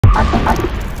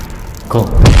Go.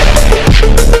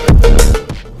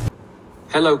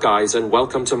 Hello guys and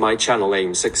welcome to my channel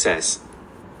Aim Success.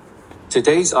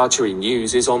 Today's archery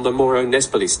news is on the Mauro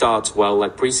Nespoli starts well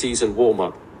at preseason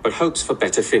warm-up, but hopes for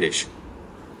better finish.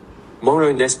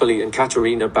 Mauro Nespoli and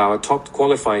Katharina Bauer topped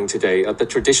qualifying today at the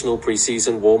traditional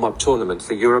preseason warm-up tournament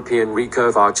for European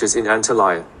recurve archers in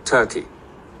Antalya, Turkey.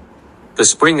 The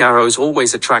Spring Arrows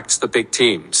always attracts the big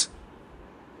teams.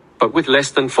 But with less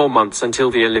than 4 months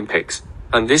until the Olympics,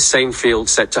 and this same field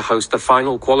set to host the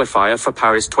final qualifier for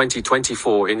Paris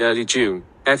 2024 in early June,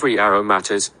 every arrow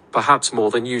matters, perhaps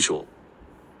more than usual.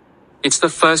 It's the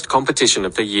first competition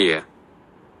of the year.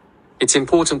 It's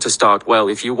important to start well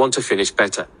if you want to finish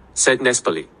better, said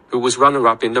Nespoli, who was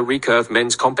runner-up in the recurve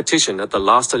men's competition at the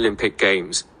last Olympic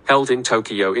Games, held in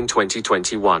Tokyo in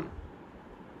 2021.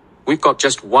 We've got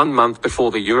just 1 month before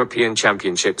the European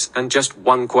Championships and just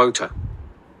one quota.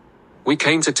 We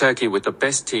came to Turkey with the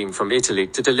best team from Italy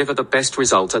to deliver the best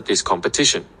result at this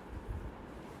competition.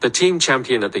 The team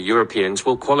champion at the Europeans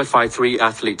will qualify 3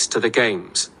 athletes to the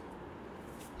Games.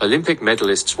 Olympic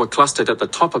medalists were clustered at the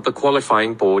top of the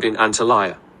qualifying board in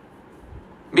Antalya.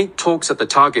 Meet talks at the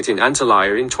target in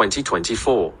Antalya in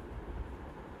 2024.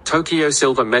 Tokyo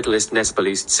silver medalist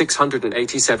Nespoli's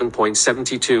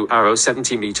 687.72 arrow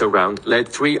 70-meter round led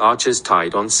 3 archers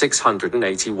tied on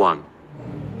 681.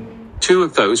 2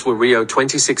 of those were Rio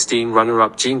 2016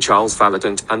 runner-up Jean-Charles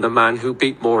Valadant and the man who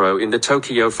beat Mauro in the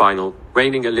Tokyo final,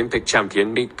 reigning Olympic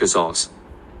champion Meet Gazos.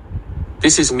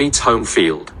 This is Meet's home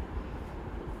field.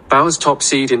 Bauer's top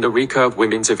seed in the recurve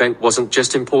women's event wasn't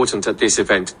just important at this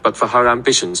event, but for her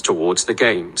ambitions towards the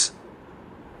Games.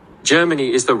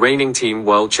 Germany is the reigning team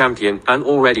world champion and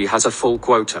already has a full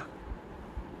quota.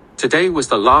 Today was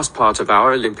the last part of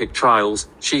our Olympic trials,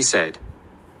 she said.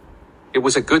 It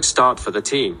was a good start for the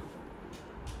team.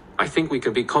 I think we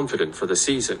can be confident for the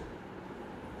season.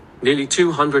 Nearly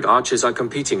 200 archers are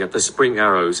competing at the Spring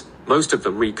Arrows, most of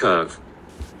them recurve.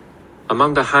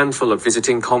 Among the handful of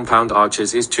visiting compound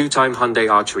archers is 2-time Hyundai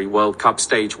Archery World Cup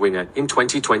stage winner in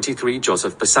 2023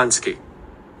 Joseph Basansky,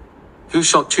 who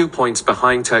shot 2 points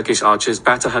behind Turkish archers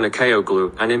Batuhan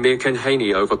Akayoglu and Emirkan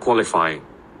Haney over qualifying.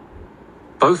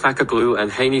 Both Akoglu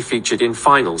and Haney featured in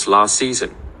finals last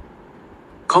season.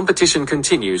 Competition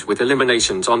continues with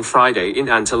eliminations on Friday in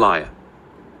Antalya.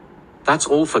 That's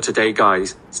all for today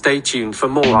guys, stay tuned for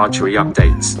more archery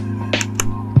updates.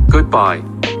 Goodbye.